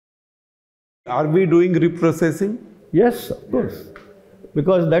Are we doing reprocessing? Yes, of course.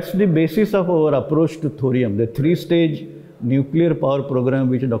 Because that's the basis of our approach to thorium, the three-stage nuclear power program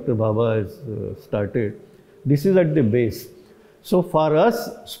which Dr. Bhabha has started. This is at the base. So for us,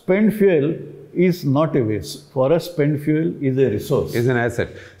 spent fuel is not a waste. For us, spent fuel is a resource. Is an asset.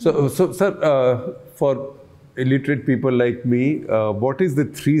 So sir, for illiterate people like me, what is the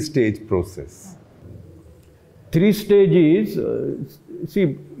three-stage process? Three stages,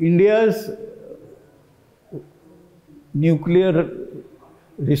 see, India's nuclear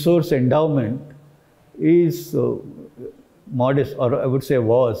resource endowment is modest, or I would say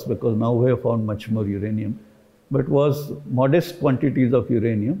was, because now we have found much more uranium, but was modest quantities of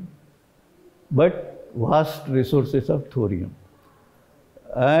uranium, but vast resources of thorium.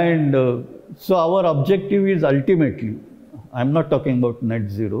 And so our objective is ultimately, I'm not talking about net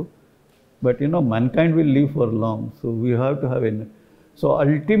zero, but you know, mankind will live for long, so we have to have energy. So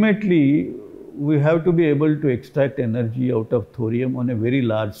ultimately, we have to be able to extract energy out of thorium on a very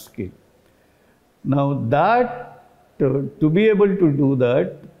large scale. Now that, to be able to do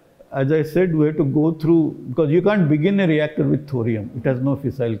that, as I said, we have to go through, because you can't begin a reactor with thorium, it has no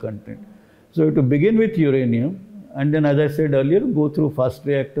fissile content. So you have to begin with uranium, and then as I said earlier, go through fast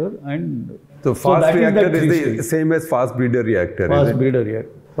reactor. And so fast reactor is the same as fast breeder reactor. Fast breeder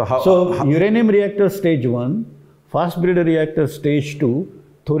reactor. So uranium reactor stage 1, fast breeder reactor stage 2,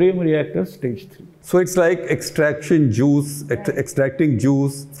 thorium reactor stage 3. So it's like extracting juice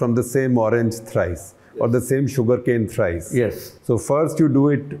from the same orange thrice, or the same sugarcane thrice. Yes. So first you do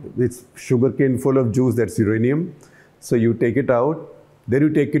it with sugarcane full of juice, that's uranium. So you take it out, then you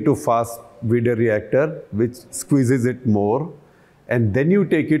take it to fast breeder reactor, which squeezes it more, and then you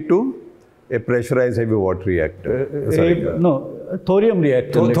take it to a pressurized heavy water reactor. No, thorium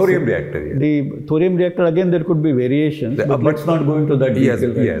reactor. Thorium reactor, yes. The thorium reactor, again, there could be variations, but let's not go into that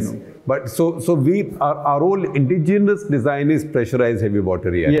detail. Yes. But so our whole indigenous design is pressurized heavy water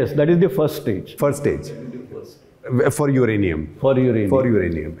reactor. Yes, that is the first stage. First stage. For uranium. For uranium. For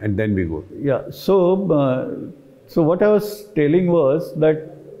uranium, and then we go. Yeah. So, so what I was telling was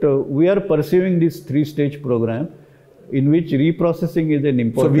that we are pursuing this three-stage program, in which reprocessing is an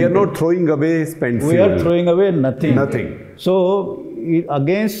important. So we are not throwing away spent fuel. We are throwing away nothing. Nothing. So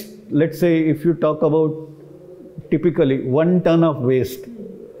against, let's say, if you talk about typically 1 ton of waste,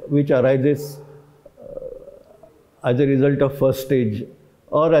 which arises as a result of first stage,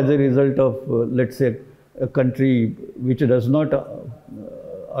 or as a result of, let's say, a country which does not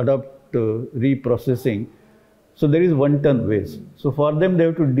adopt reprocessing. So there is 1 ton waste. So for them, they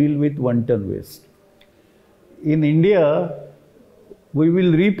have to deal with 1 ton waste. In India, we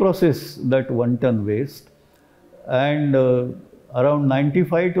will reprocess that 1 ton waste, and around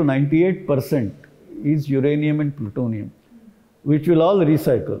 95 to 98% is uranium and plutonium, which will all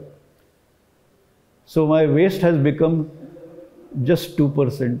recycle. So my waste has become just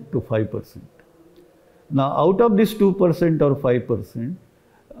 2% to 5%. Now out of this 2% or 5%,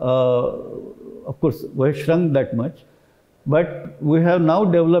 of course we have shrunk that much, but we have now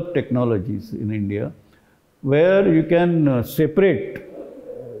developed technologies in India where you can separate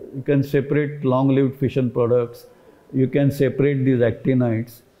long-lived fission products, you can separate these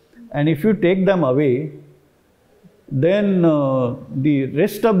actinides, and if you take them away, then the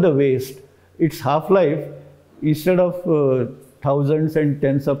rest of the waste, its half-life, instead of thousands and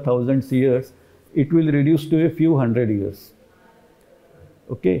tens of thousands years, it will reduce to a few hundred years.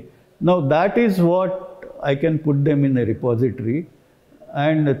 Okay. Now that is what I can put them in a repository,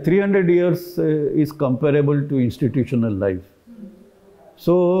 and 300 years is comparable to institutional life.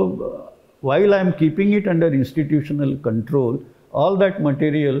 So while I am keeping it under institutional control, all that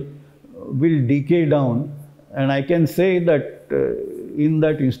material will decay down, and I can say that in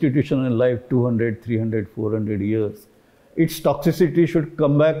that institutional life, 200, 300, 400 years, its toxicity should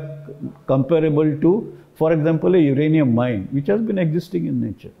come back comparable to, for example, a uranium mine, which has been existing in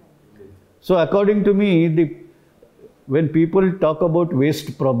nature. So according to me, when people talk about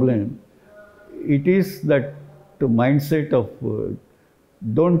waste problem, it is that mindset of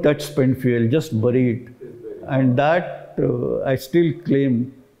don't touch spent fuel, just bury it. And that I still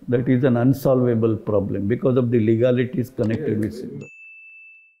claim that is an unsolvable problem because of the legalities connected with it.